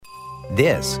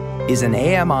This is an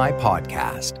AMI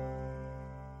podcast.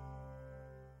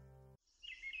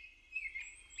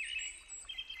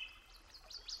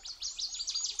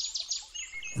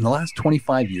 In the last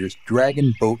 25 years,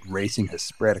 dragon boat racing has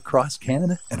spread across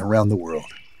Canada and around the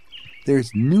world.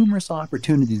 There's numerous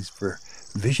opportunities for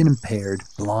vision impaired,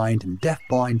 blind, and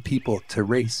deaf-blind people to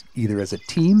race either as a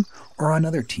team or on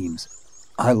other teams.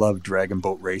 I love dragon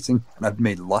boat racing, and I've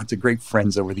made lots of great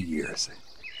friends over the years.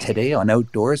 Today on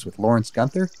Outdoors with Lawrence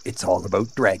Gunther, it's all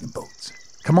about dragon boats.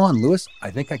 Come on, Lewis,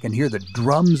 I think I can hear the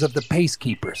drums of the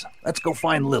Pacekeepers. Let's go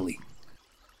find Lily.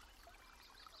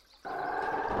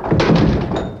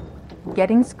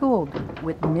 Getting Schooled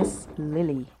with Miss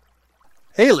Lily.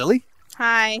 Hey, Lily.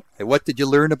 Hi. Hey, what did you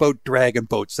learn about dragon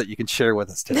boats that you can share with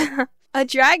us today? A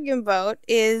dragon boat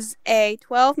is a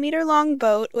 12-meter-long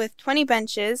boat with 20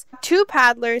 benches. 2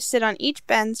 paddlers sit on each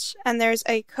bench, and there's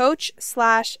a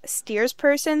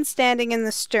coach/steersperson standing in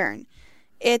the stern.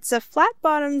 It's a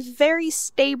flat-bottomed, very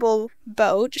stable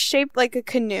boat shaped like a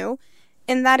canoe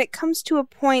in that it comes to a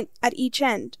point at each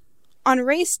end. On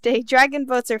race day, dragon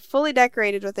boats are fully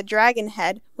decorated with a dragon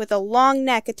head with a long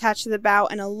neck attached to the bow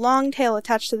and a long tail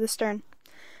attached to the stern.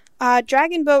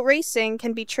 Dragon boat racing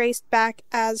can be traced back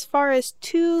as far as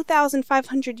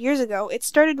 2,500 years ago. It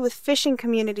started with fishing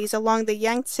communities along the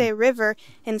Yangtze River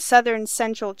in southern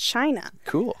central China.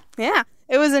 Cool. Yeah.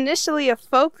 It was initially a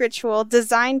folk ritual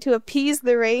designed to appease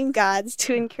the rain gods,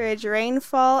 to encourage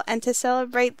rainfall, and to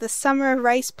celebrate the summer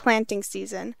rice planting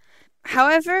season.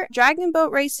 However, dragon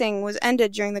boat racing was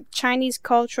ended during the Chinese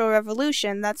Cultural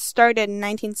Revolution that started in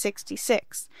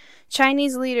 1966.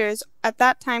 Chinese leaders at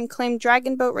that time claimed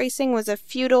dragon boat racing was a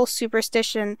feudal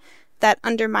superstition that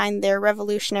undermined their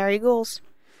revolutionary goals.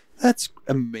 That's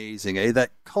amazing, eh?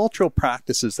 That cultural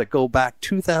practices that go back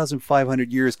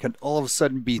 2,500 years can all of a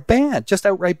sudden be banned, just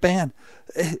outright banned.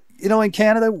 You know, in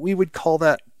Canada, we would call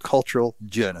that cultural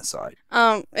genocide.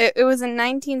 It was in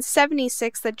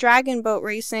 1976 that dragon boat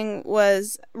racing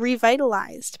was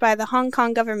revitalized by the Hong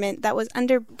Kong government that was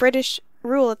under British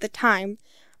rule at the time.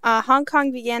 Hong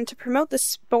Kong began to promote the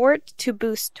sport to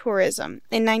boost tourism.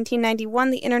 In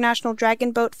 1991, the International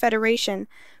Dragon Boat Federation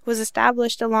was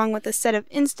established along with a set of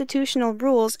institutional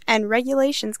rules and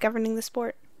regulations governing the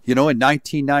sport. You know, in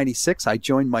 1996, I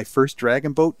joined my first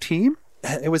dragon boat team.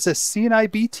 It was a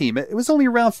CNIB team. It was only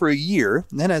around for a year.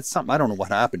 And then it's something, I don't know what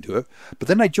happened to it. But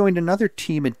then I joined another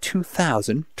team in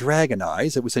 2000, Dragon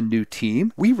Eyes. It was a new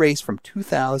team. We raced from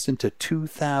 2000 to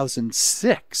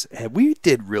 2006, and we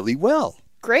did really well.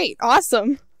 Great.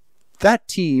 Awesome. That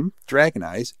team, Dragon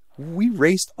Eyes, we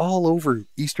raced all over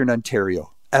Eastern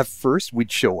Ontario. At first,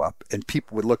 we'd show up and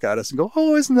people would look at us and go,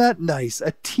 oh, isn't that nice?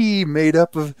 A team made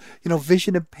up of,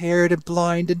 vision impaired and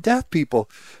blind and deaf people.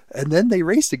 And then they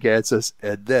raced against us,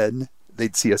 and then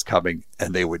they'd see us coming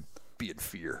and they would be in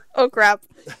fear. Oh, crap.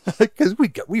 Because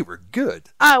we were good.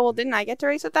 Well, didn't I get to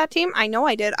race with that team? I know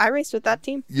I did. I raced with that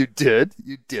team. You did.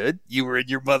 You were in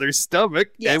your mother's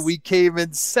stomach. Yes. And we came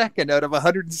in second out of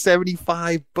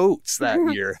 175 boats that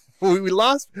year. We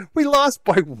lost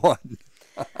by 1.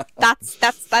 That's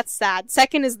sad.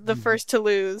 Second is the first to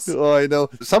lose. Oh, I know.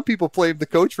 Some people blame the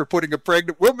coach for putting a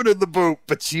pregnant woman in the boat,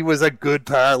 but she was a good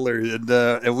paddler,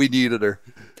 and we needed her.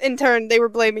 In turn, they were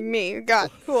blaming me.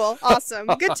 God, cool, awesome.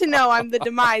 Good to know I'm the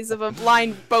demise of a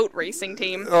blind boat racing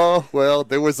team. Oh, well,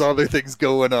 there was other things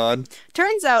going on.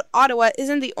 Turns out Ottawa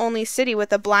isn't the only city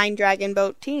with a blind dragon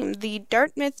boat team. The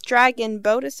Dartmouth Dragon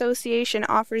Boat Association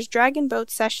offers dragon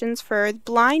boat sessions for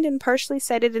blind and partially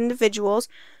sighted individuals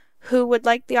who would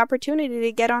like the opportunity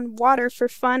to get on water for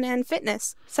fun and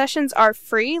fitness. Sessions are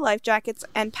free, life jackets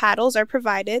and paddles are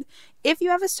provided. If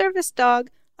you have a service dog,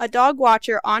 a dog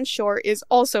watcher on shore is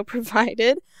also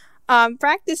provided.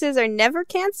 Practices are never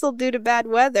canceled due to bad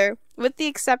weather, with the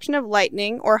exception of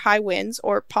lightning or high winds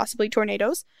or possibly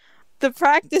tornadoes. The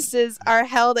practices are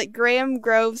held at Graham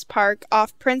Groves Park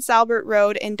off Prince Albert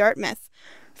Road in Dartmouth.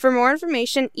 For more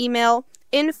information, email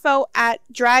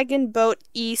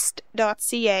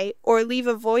info@dragonboateast.ca or leave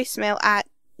a voicemail at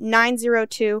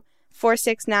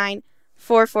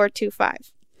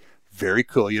 902-469-4425. Very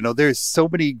cool. There's so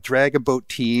many dragon boat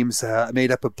teams made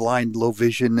up of blind, low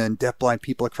vision, and deafblind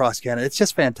people across Canada. It's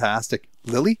just fantastic.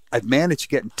 Lily, I've managed to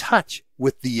get in touch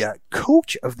with the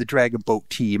coach of the dragon boat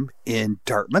team in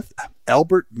Dartmouth,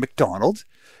 Albert McDonald.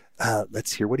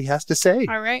 Let's hear what he has to say.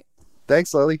 All right.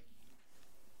 Thanks, Lily.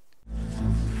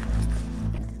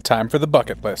 Time for the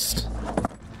bucket list.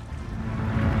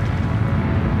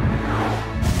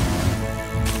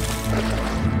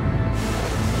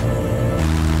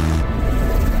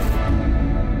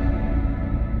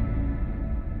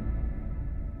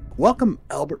 Welcome,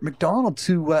 Albert McDonald,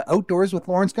 to Outdoors with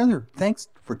Lawrence Gunther. Thanks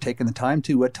for taking the time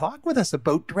to talk with us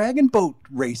about dragon boat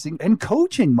racing and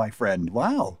coaching, my friend.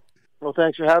 Wow. Well,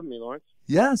 thanks for having me, Lawrence.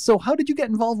 Yeah, so how did you get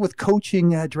involved with coaching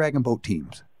dragon boat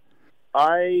teams?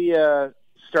 I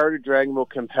started dragon boat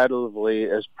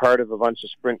competitively as part of a bunch of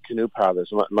sprint canoe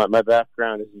paddlers. My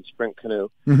background is in sprint canoe.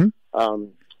 Mm-hmm.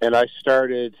 And I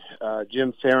started,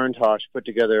 Jim Farintosh put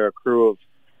together a crew of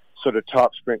sort of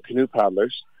top sprint canoe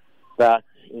paddlers back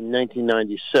in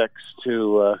 1996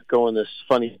 to go in this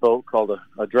funny boat called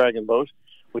a dragon boat,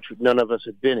 which none of us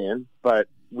had been in, but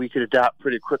we could adapt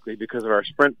pretty quickly because of our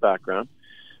sprint background.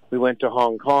 We went to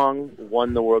Hong Kong,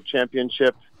 won the world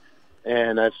championship,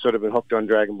 and I've sort of been hooked on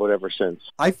dragon boat ever since.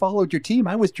 I followed your team.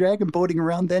 I was dragon boating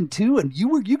around then too, and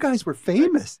you guys were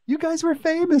famous. You guys were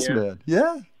famous, Yeah. man.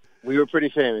 Yeah. We were pretty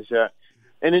famous, yeah.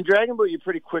 And in dragon boat, you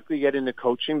pretty quickly get into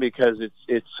coaching because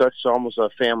it's such almost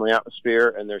a family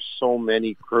atmosphere, and there's so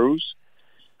many crews.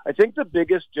 I think the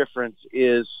biggest difference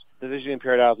is the visually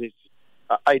impaired athletes.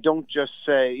 I don't just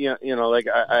say, like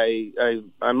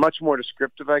I'm much more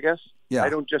descriptive, I guess. Yeah.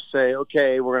 I don't just say,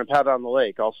 okay, we're going to paddle on the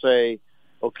lake. I'll say,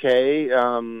 okay,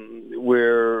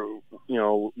 we're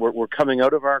coming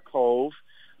out of our cove.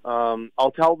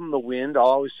 I'll tell them the wind. I'll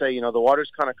always say, the water's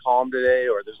kind of calm today,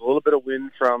 or there's a little bit of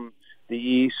wind from the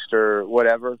east or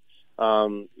whatever.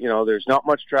 There's not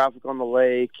much traffic on the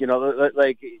lake,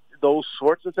 like those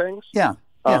sorts of things. Yeah.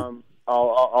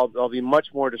 I'll be much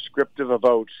more descriptive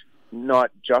about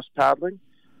not just paddling.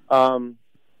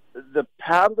 The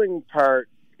paddling part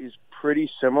is pretty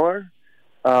similar.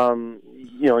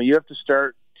 You have to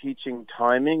start teaching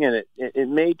timing, and it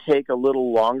may take a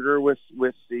little longer with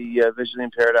the visually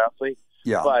impaired athlete.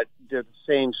 Yeah. But they're the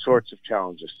same sorts of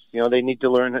challenges. They need to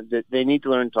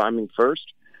learn timing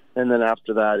first, and then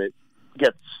after that, it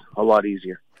gets a lot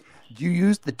easier. Do you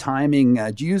use the timing?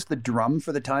 Do you use the drum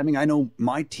for the timing? I know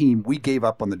my team, we gave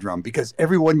up on the drum because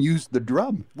everyone used the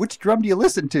drum. Which drum do you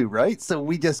listen to, right? So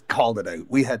we just called it out.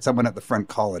 We had someone at the front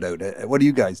call it out. What do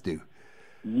you guys do?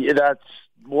 Yeah, that's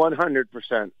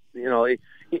 100%.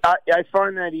 I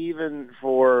find that even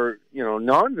for,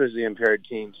 non-visually impaired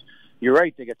teams, you're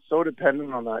right, they get so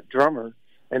dependent on that drummer,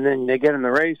 and then they get in the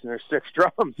race and there's 6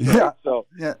 drums. Right? Yeah. So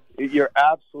yeah. You're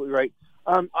absolutely right.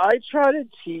 I try to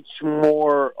teach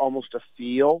more almost a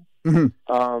feel. Mm-hmm.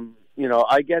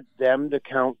 I get them to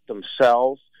count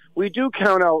themselves. We do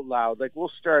count out loud. Like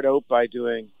we'll start out by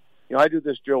doing, I do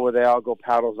this drill where they all go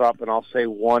paddles up, and I'll say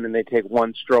 1, and they take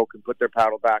 1 stroke and put their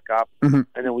paddle back up. Mm-hmm.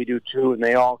 And then we do 2, and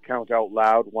they all count out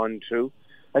loud, 1, 2.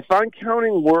 I find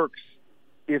counting works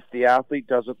if the athlete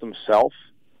does it themselves,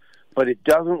 but it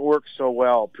doesn't work so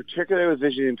well, particularly with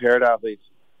visually impaired athletes,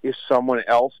 if someone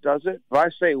else does it. If I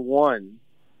say 1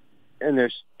 and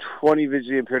there's 20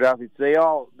 visually impaired athletes, they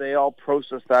all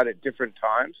process that at different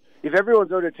times. If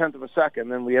everyone's out a tenth of a second,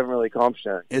 then we haven't really accomplished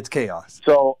anything. It's chaos.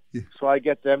 So I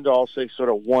get them to all say sort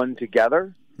of 1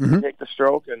 together, Mm-hmm. take the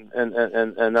stroke, and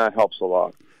that helps a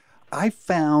lot. I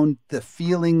found the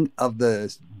feeling of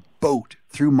the boat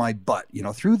through my butt,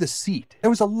 through the seat. There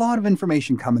was a lot of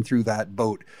information coming through that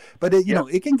boat, but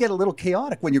it can get a little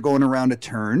chaotic when you're going around a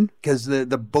turn because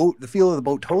the feel of the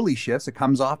boat totally shifts. It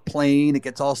comes off plane, it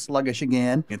gets all sluggish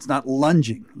again. It's not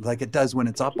lunging like it does when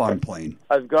it's up on plane.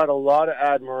 I've got a lot of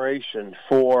admiration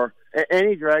for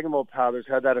any dragon boat paddlers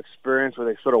had that experience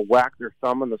where they sort of whack their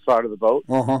thumb on the side of the boat.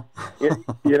 Uh-huh.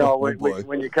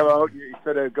 When you come out, you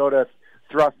sort of go to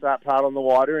thrust that paddle in the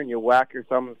water and you whack your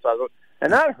thumb on the side of the boat.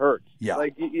 And that hurts. Yeah.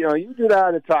 Like, you do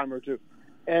that a time or two.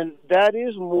 And that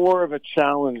is more of a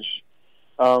challenge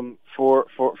for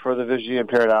the visually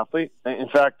impaired athlete. In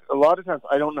fact, a lot of times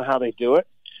I don't know how they do it.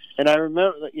 And I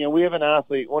remember that, we have an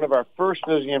athlete, one of our first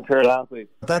visually impaired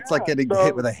athletes. That's like getting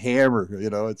hit with a hammer,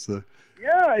 it's a...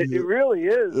 Yeah, it really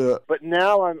is. Yeah. But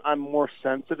now I'm more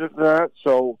sensitive to that,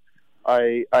 so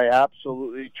I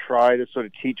absolutely try to sort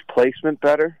of teach placement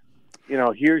better.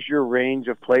 Here's your range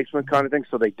of placement kind of thing,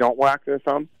 so they don't whack their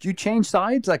thumb. Do you change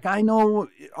sides? Like I know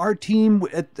our team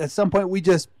at some point we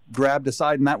just grabbed a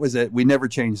side and that was it. We never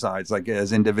changed sides, like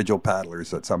as individual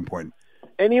paddlers at some point.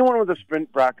 Anyone with a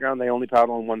sprint background, they only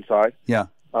paddle on one side. Yeah.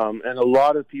 And a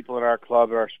lot of people in our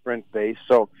club are sprint based,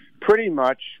 so pretty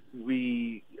much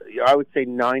I would say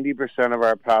 90% of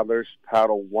our paddlers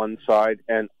paddle one side,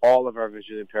 and all of our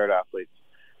visually impaired athletes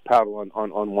paddle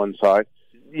on one side.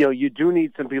 You do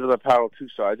need some people that paddle 2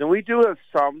 sides, and we do have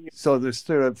some. So there's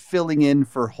sort of filling in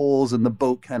for holes in the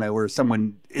boat kind of where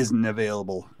someone isn't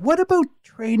available. What about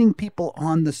training people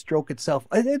on the stroke itself?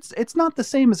 It's not the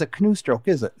same as a canoe stroke,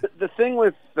 is it? The thing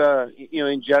with,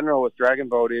 in general with dragon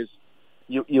boat is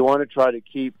you want to try to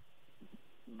keep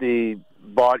the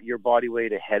your body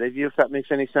weight ahead of you, if that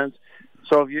makes any sense.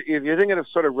 So if you're thinking of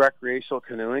sort of recreational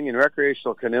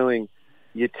canoeing,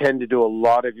 you tend to do a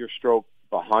lot of your stroke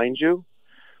behind you,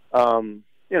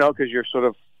 because you're sort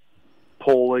of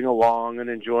poling along and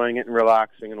enjoying it and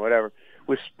relaxing and whatever.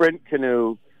 With sprint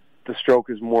canoe, the stroke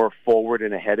is more forward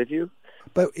and ahead of you.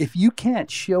 But if you can't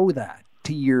show that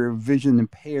to your vision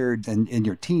impaired and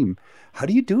your team, how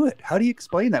do you do it? How do you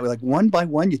explain that? Like one by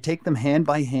one, you take them hand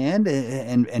by hand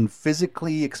and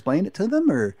physically explain it to them,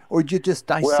 or do you just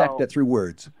dissect it through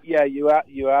words? Yeah, you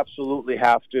absolutely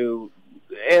have to,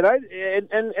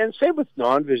 and same with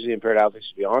non-visually impaired athletes,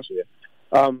 to be honest with you.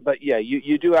 But yeah,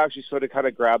 you do actually sort of kind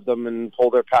of grab them and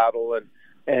pull their paddle,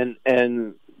 and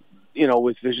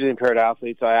with visually impaired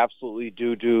athletes, I absolutely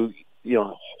do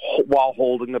while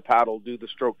holding the paddle, do the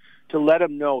stroke to let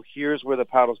them know here's where the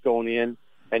paddle's going in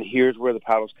and here's where the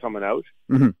paddle's coming out.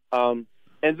 Mm-hmm.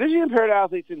 And visually impaired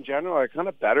athletes in general are kind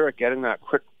of better at getting that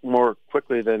more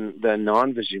quickly than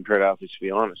non-visually impaired athletes, to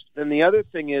be honest. And the other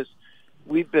thing is,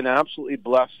 we've been absolutely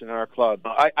blessed in our club.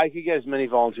 I could get as many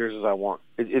volunteers as I want.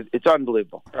 It's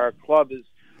unbelievable. Our club is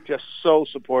just so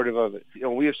supportive of it.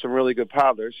 We have some really good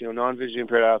paddlers, non-visually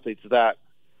impaired athletes that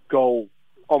go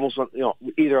almost,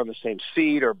 either on the same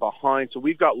seat or behind. So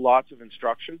we've got lots of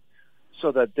instruction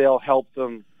so that they'll help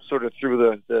them sort of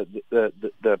through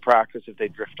the practice if they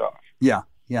drift off. Yeah.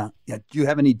 Do you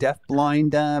have any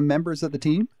deaf-blind members of the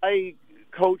team? I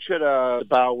coach at a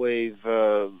Bow Wave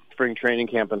spring training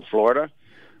camp in Florida.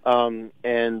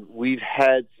 And we've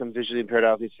had some visually impaired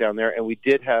athletes down there, and we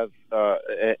did have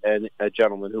a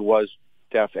gentleman who was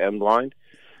deaf and blind.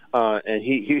 And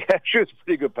he actually was a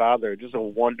pretty good paddler, just a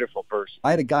wonderful person.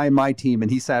 I had a guy in my team, and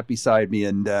he sat beside me,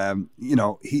 and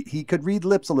he could read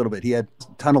lips a little bit. He had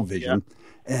tunnel vision. Yeah.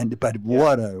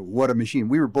 What a machine.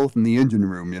 We were both in the engine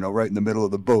room, right in the middle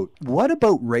of the boat. What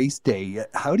about race day?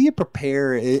 How do you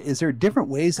prepare? Is there different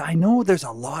ways? I know there's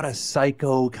a lot of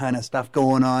psycho kind of stuff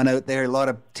going on out there. A lot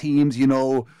of teams,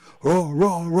 trying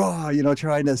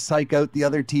to psych out the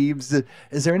other teams.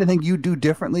 Is there anything you do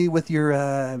differently with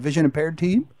your vision impaired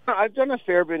team? I've done a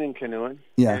fair bit in canoeing.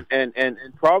 Yeah. And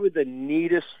probably the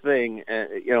neatest thing,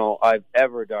 I've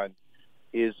ever done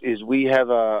is we have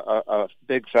a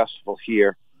big festival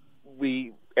here.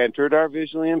 We entered our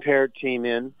visually impaired team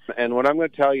in, and what I'm going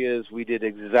to tell you is we did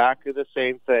exactly the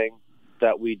same thing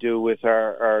that we do with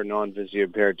our non-visually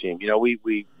impaired team.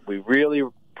 We really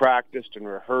practiced and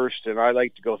rehearsed, and I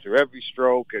like to go through every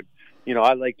stroke, and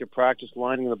I like to practice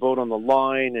lining the boat on the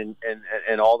line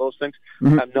and all those things.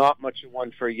 Mm-hmm. I'm not much of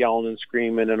one for yelling and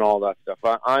screaming and all that stuff.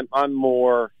 I'm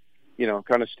more,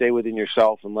 kind of stay within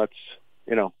yourself and let's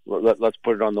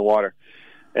put it on the water.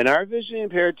 And our visually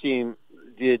impaired team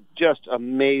did just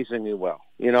amazingly well.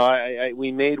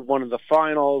 We made one of the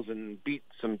finals and beat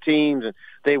some teams, and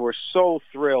they were so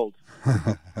thrilled.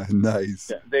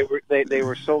 Nice. They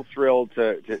were so thrilled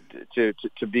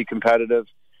to be competitive,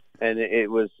 and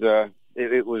it was a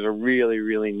really,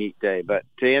 really neat day. But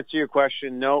to answer your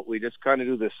question, no, we just kind of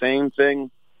do the same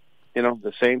thing,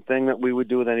 the same thing that we would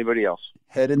do with anybody else.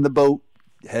 Head in the boat,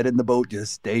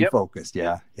 just stay focused.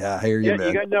 Yeah, I hear you, man.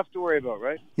 You got enough to worry about,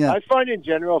 right? Yeah. I find in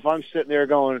general, if I'm sitting there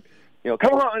going,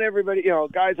 come on, everybody,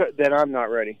 guys, then I'm not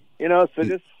ready. So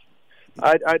just,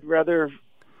 I'd rather,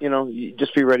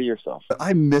 just be ready yourself.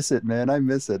 I miss it, man. I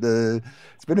miss it.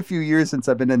 It's been a few years since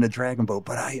I've been in a dragon boat,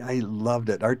 but I loved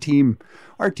it. Our team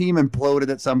imploded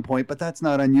at some point, but that's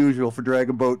not unusual for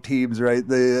dragon boat teams, right?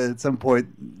 At some point,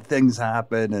 things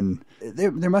happen, and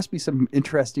there must be some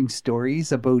interesting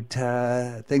stories about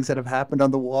things that have happened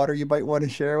on the water you might want to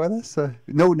share with us.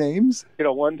 No names.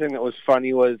 One thing that was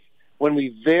funny was when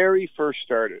we very first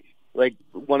started, like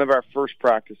one of our first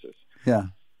practices. Yeah.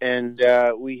 And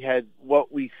we had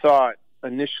what we thought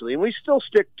initially, and we still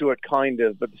stick to it kind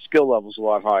of, but the skill level's a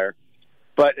lot higher.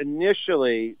 But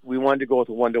initially, we wanted to go with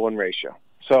a 1-to-1 ratio.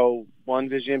 So one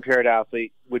visually impaired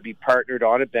athlete would be partnered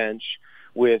on a bench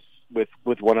with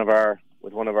one of our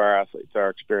athletes, our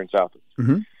experienced athletes.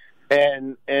 Mm-hmm.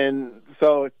 And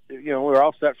so we were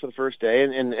all set for the first day.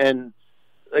 And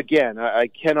again, I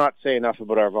cannot say enough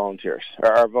about our volunteers.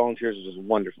 Our volunteers are just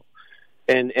wonderful.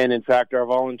 And in fact, our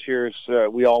volunteers,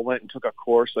 we all went and took a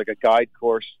course, like a guide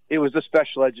course. It was a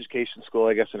special education school,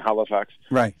 I guess, in Halifax.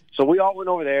 Right. So we all went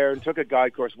over there and took a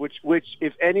guide course, which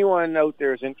if anyone out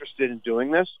there is interested in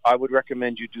doing this, I would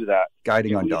recommend you do that.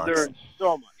 Guiding on docks. We learned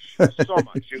so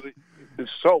much. It was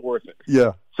so worth it.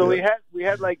 Yeah. So we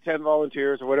had like 10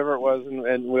 volunteers or whatever it was,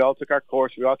 and we all took our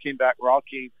course. We all came back. We're all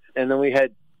keen. And then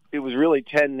it was really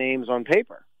 10 names on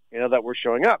paper, that were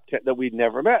showing up that we'd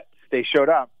never met. They showed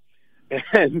up.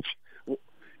 And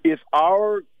if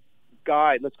our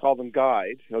guide, let's call them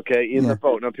guide, okay, in the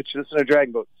boat. Now picture this in a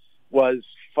dragon boat, was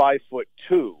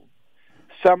 5'2".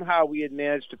 Somehow we had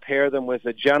managed to pair them with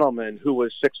a gentleman who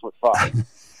was 6'5".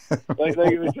 like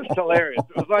it was just hilarious.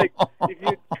 It was like if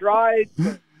you tried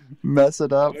to mess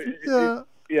it up.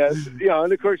 Yes,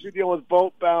 and of course you deal with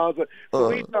boat bounds.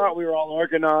 We thought we were all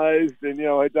organized and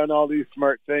had done all these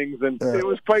smart things, and it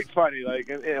was quite funny. Like,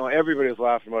 and, everybody was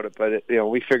laughing about it, but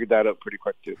we figured that out pretty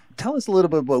quick too. Tell us a little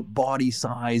bit about body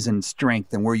size and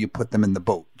strength and where you put them in the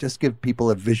boat. Just give people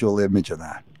a visual image of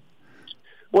that.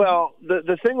 Well,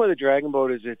 the thing with a dragon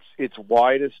boat is it's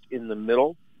widest in the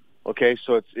middle. Okay,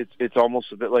 so it's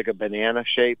almost a bit like a banana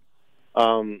shape.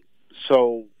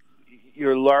 So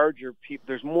your larger people,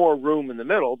 there's more room in the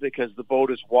middle because the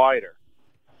boat is wider.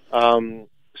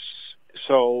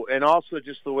 So, and also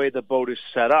just the way the boat is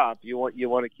set up, you want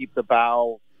to keep the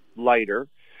bow lighter.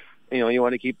 You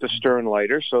want to keep the stern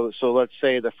lighter. So let's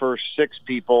say the first 6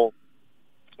 people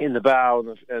in the bow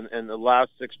and the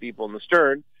last 6 people in the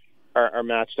stern are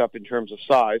matched up in terms of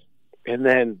size, and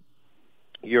then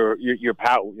your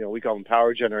power, we call them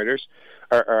power generators,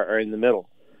 are in the middle.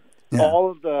 Yeah. All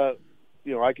of the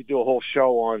I could do a whole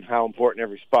show on how important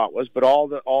every spot was, but all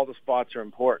the spots are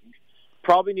important.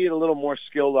 Probably need a little more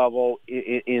skill level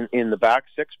in the back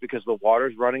 6 because the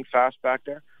water's running fast back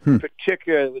there,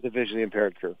 particularly with a visually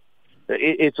impaired crew.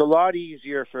 It's a lot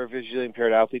easier for a visually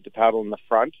impaired athlete to paddle in the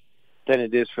front than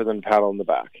it is for them to paddle in the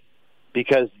back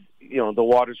because, the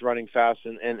water's running fast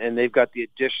and they've got the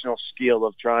additional skill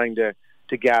of trying to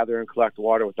gather and collect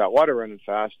water with that water running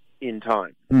fast in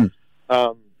time.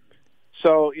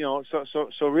 So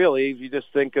really, if you just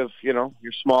think of, your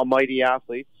small, mighty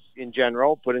athletes in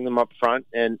general, putting them up front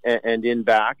and in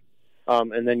back,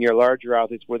 and then your larger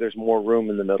athletes where there's more room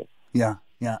in the middle. Yeah.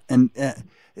 And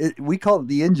we call it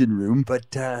the engine room, but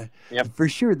for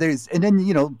sure there's, and then,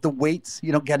 the weights,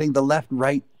 getting the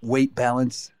left-right weight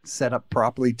balance set up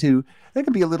properly too. That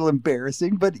can be a little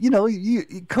embarrassing, but,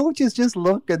 coaches just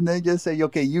look and they just say,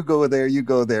 okay, you go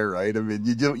there, right? I mean,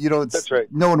 you don't, that's right.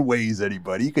 No one weighs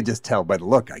anybody. You could just tell by the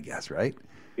look, I guess, right?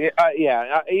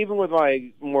 Yeah. Even with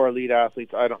my more elite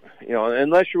athletes, I don't,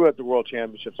 unless you're at the World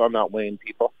Championships, I'm not weighing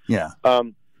people. Yeah.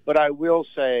 But I will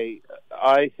say,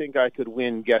 I think I could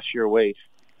win Guess Your Weight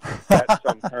at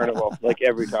some carnival, like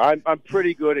every time. I'm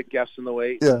pretty good at guessing the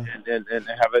weight and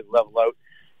have it level out.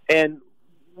 And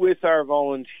with our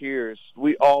volunteers,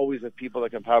 we always have people that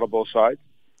can paddle both sides,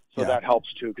 so that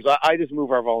helps too. Because I just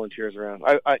move our volunteers around.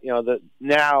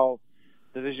 Now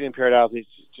the visually impaired athletes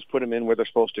just put them in where they're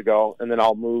supposed to go, and then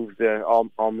I'll move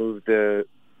the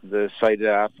sighted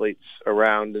athletes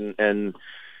around, and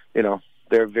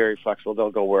they're very flexible. They'll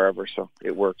go wherever, so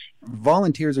it works.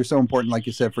 Volunteers are so important, like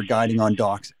you said, for guiding on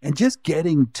docks and just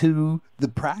getting to the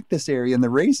practice area and the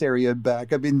race area and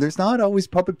back. I mean, there's not always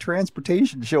public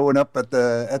transportation showing up at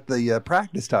the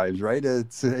practice times, right?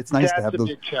 It's nice to have those.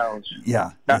 That's a big challenge. Yeah.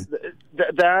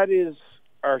 That is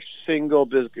our single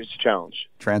biggest challenge.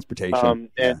 Transportation.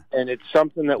 And it's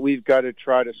something that we've got to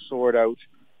try to sort out.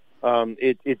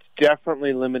 It's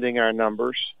definitely limiting our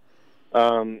numbers.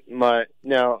 I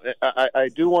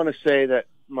do want to say that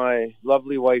my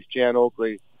lovely wife, Jan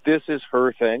Oakley, this is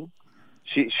her thing.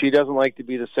 She doesn't like to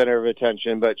be the center of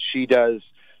attention, but she does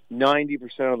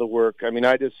 90% of the work. I mean,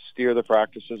 I just steer the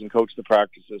practices and coach the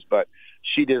practices, but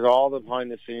she does all the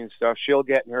behind-the-scenes stuff. She'll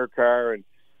get in her car and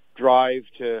drive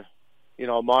to,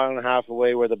 a mile and a half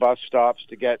away where the bus stops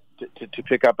to get to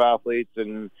pick up athletes,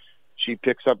 and she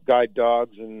picks up guide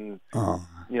dogs and,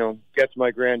 gets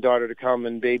my granddaughter to come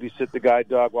and babysit the guide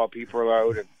dog while people are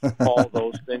out and all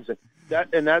those things.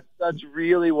 And that's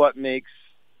really what makes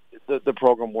the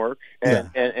program work.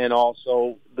 And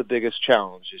also the biggest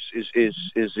challenge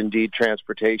is indeed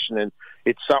transportation. And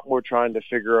it's something we're trying to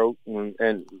figure out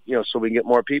and so we can get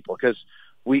more people, because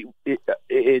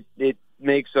it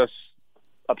makes us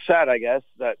upset, I guess,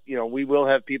 that, we will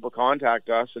have people contact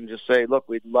us and just say, look,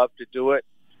 we'd love to do it.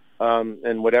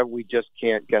 And whatever, we just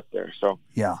can't get there. So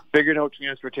figuring out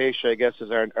transportation, I guess, is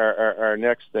our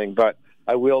next thing. But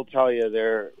I will tell you,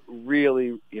 they're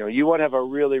really, you want to have a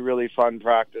really, really fun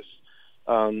practice.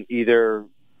 Either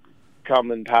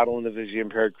come and paddle in the visually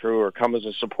impaired crew, or come as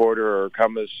a supporter, or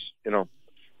come as,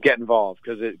 get involved,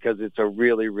 because it's a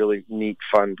really, really neat,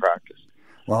 fun practice.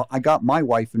 Well, I got my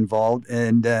wife involved,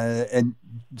 and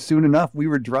soon enough we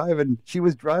were driving. She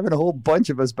was driving a whole bunch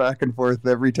of us back and forth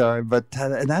every time. But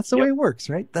and that's the way it works,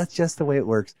 right? That's just the way it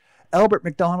works. Albert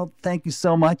McDonald, thank you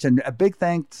so much, and a big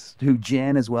thanks to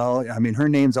Jan as well. I mean, her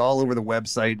name's all over the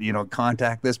website.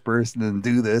 Contact this person and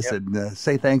do this, and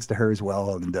say thanks to her as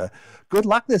well. And good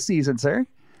luck this season, sir.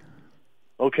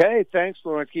 Okay, thanks,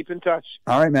 Lawrence. Keep in touch.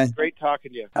 All right, man. Great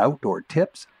talking to you. Outdoor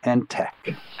tips and tech.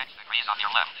 6 degrees on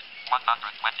your left,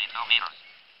 122 meters.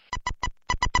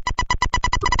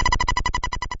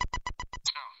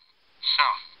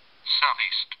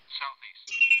 Southeast.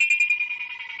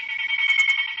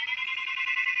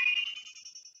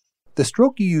 The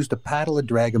stroke you use to paddle a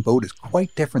dragon boat is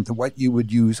quite different than what you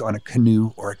would use on a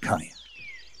canoe or a kayak.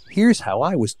 Here's how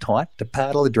I was taught to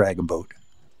paddle a dragon boat.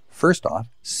 First off,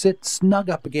 sit snug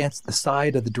up against the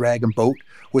side of the dragon boat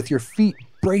with your feet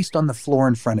braced on the floor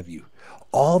in front of you.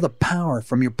 All the power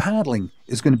from your paddling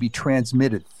is going to be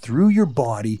transmitted through your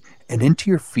body and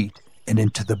into your feet and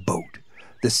into the boat.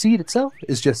 The seat itself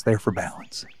is just there for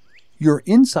balance. Your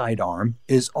inside arm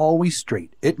is always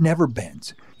straight. It never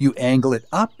bends. You angle it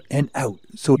up and out,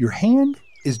 so your hand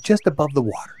is just above the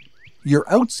water. Your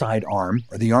outside arm,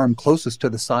 or the arm closest to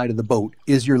the side of the boat,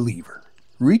 is your lever.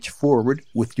 Reach forward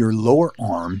with your lower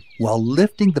arm while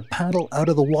lifting the paddle out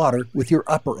of the water with your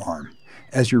upper arm.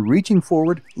 As you're reaching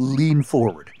forward, lean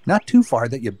forward. Not too far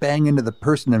that you bang into the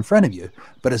person in front of you,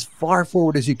 but as far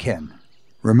forward as you can.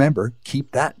 Remember,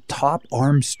 keep that top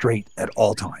arm straight at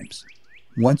all times.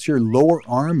 Once your lower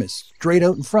arm is straight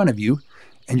out in front of you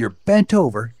and you're bent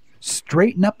over,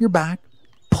 straighten up your back,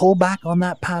 pull back on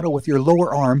that paddle with your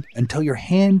lower arm until your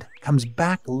hand comes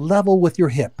back level with your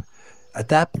hip. At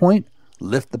that point,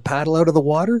 lift the paddle out of the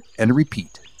water and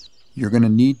repeat. You're going to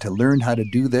need to learn how to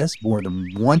do this more than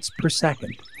once per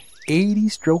second. 80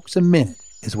 strokes a minute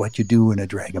is what you do in a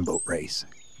dragon boat race.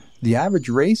 The average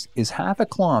race is half a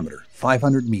kilometer,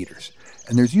 500 meters,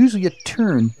 and there's usually a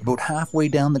turn about halfway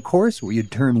down the course where you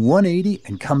turn 180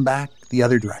 and come back the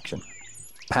other direction.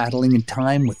 Paddling in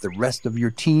time with the rest of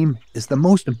your team is the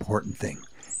most important thing.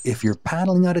 If you're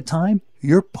paddling out of time,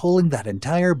 you're pulling that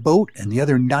entire boat and the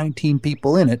other 19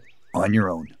 people in it on your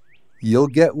own. You'll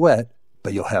get wet,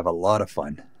 but you'll have a lot of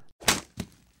fun.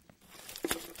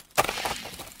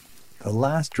 The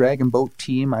last dragon boat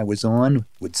team I was on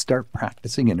would start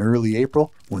practicing in early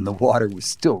April when the water was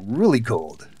still really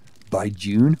cold. By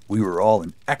June, we were all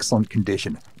in excellent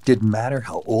condition. Didn't matter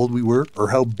how old we were or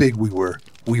how big we were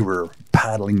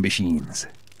paddling machines.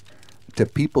 To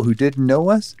people who didn't know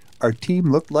us, our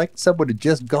team looked like someone had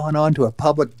just gone onto a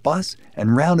public bus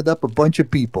and rounded up a bunch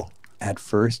of people. At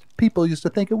first, people used to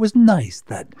think it was nice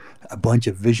that a bunch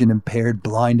of vision-impaired,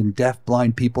 blind and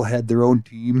deaf-blind people had their own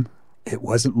team. It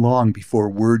wasn't long before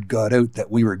word got out that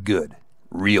we were good,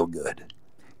 real good.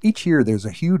 Each year there's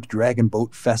a huge dragon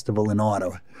boat festival in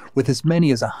Ottawa with as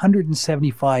many as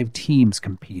 175 teams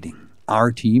competing.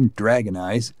 Our team, Dragon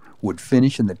Eyes, would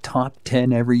finish in the top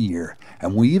 10 every year,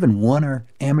 and we even won our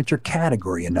amateur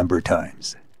category a number of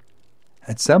times.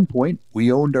 At some point,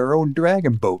 we owned our own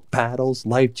dragon boat, paddles,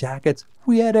 life jackets.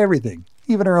 We had everything,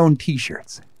 even our own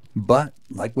t-shirts. But,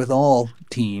 like with all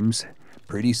teams,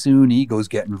 pretty soon egos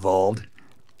get involved.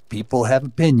 People have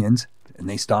opinions, and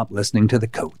they stop listening to the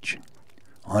coach.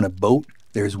 On a boat,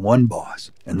 there's one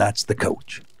boss, and that's the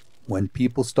coach. When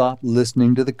people stop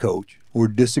listening to the coach or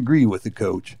disagree with the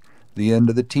coach, the end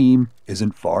of the team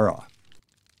isn't far off.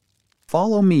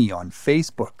 Follow me on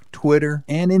Facebook, Twitter,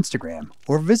 and Instagram,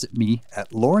 or visit me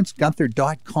at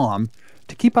lawrencegunther.com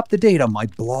to keep up to date on my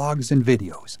blogs and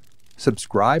videos.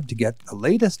 Subscribe to get the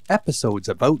latest episodes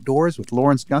of Outdoors with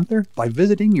Lawrence Gunther by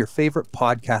visiting your favorite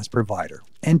podcast provider.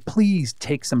 And please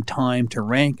take some time to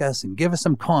rank us and give us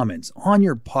some comments on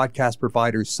your podcast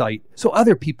provider's site so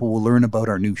other people will learn about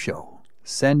our new show.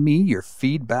 Send me your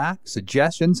feedback,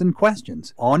 suggestions, and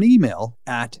questions on email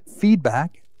at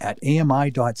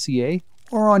feedback@ami.ca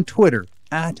or on Twitter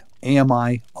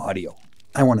 @AMIaudio.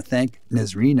 I want to thank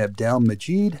Nazreen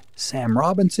Abdel-Majid, Sam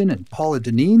Robinson, and Paula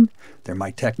Deneen. They're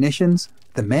my technicians.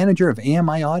 The manager of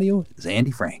AMI Audio is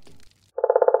Andy Frank.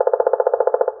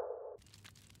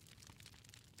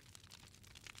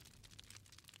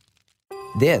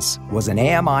 This was an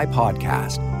AMI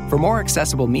podcast. For more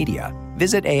accessible media,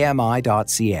 visit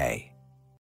ami.ca.